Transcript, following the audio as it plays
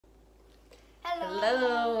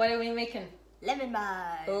Hello, what are we making? Lemon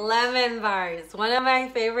bars. Lemon bars. One of my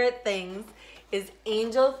favorite things is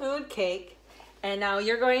angel food cake. And now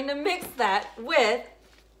you're going to mix that with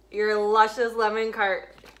your luscious lemon curd,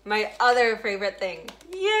 my other favorite thing.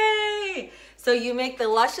 Yay! So you make the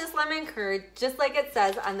luscious lemon curd just like it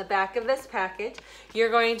says on the back of this package.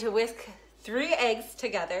 You're going to whisk 3 eggs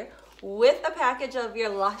together with a package of your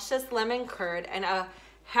luscious lemon curd and a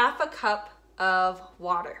half a cup of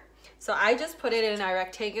water. So I just put it in our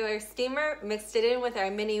rectangular steamer, mixed it in with our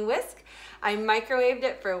mini whisk. I microwaved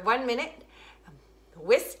it for 1 minute,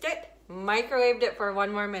 whisked it, microwaved it for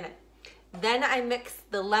 1 more minute. Then I mixed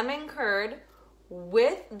the lemon curd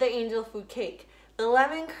with the angel food cake. The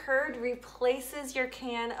lemon curd replaces your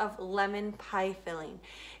can of lemon pie filling.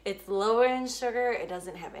 It's lower in sugar, it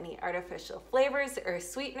doesn't have any artificial flavors or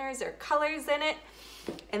sweeteners or colors in it.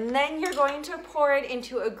 And then you're going to pour it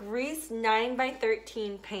into a greased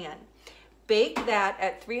 9x13 pan. Bake that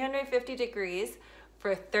at 350 degrees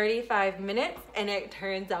for 35 minutes and it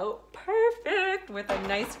turns out perfect with a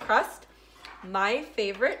nice crust. My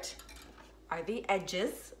favorite are the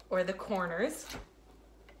edges or the corners.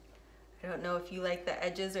 I don't know if you like the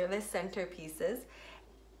edges or the center pieces.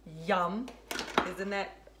 Yum. Isn't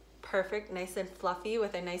that perfect? Nice and fluffy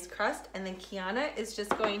with a nice crust. And then Kiana is just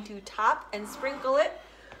going to top and sprinkle it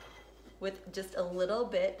with just a little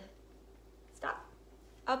bit,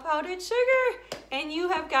 of powdered sugar. And you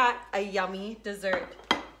have got a yummy dessert.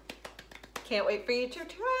 Can't wait for you to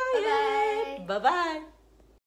try it. Bye-bye.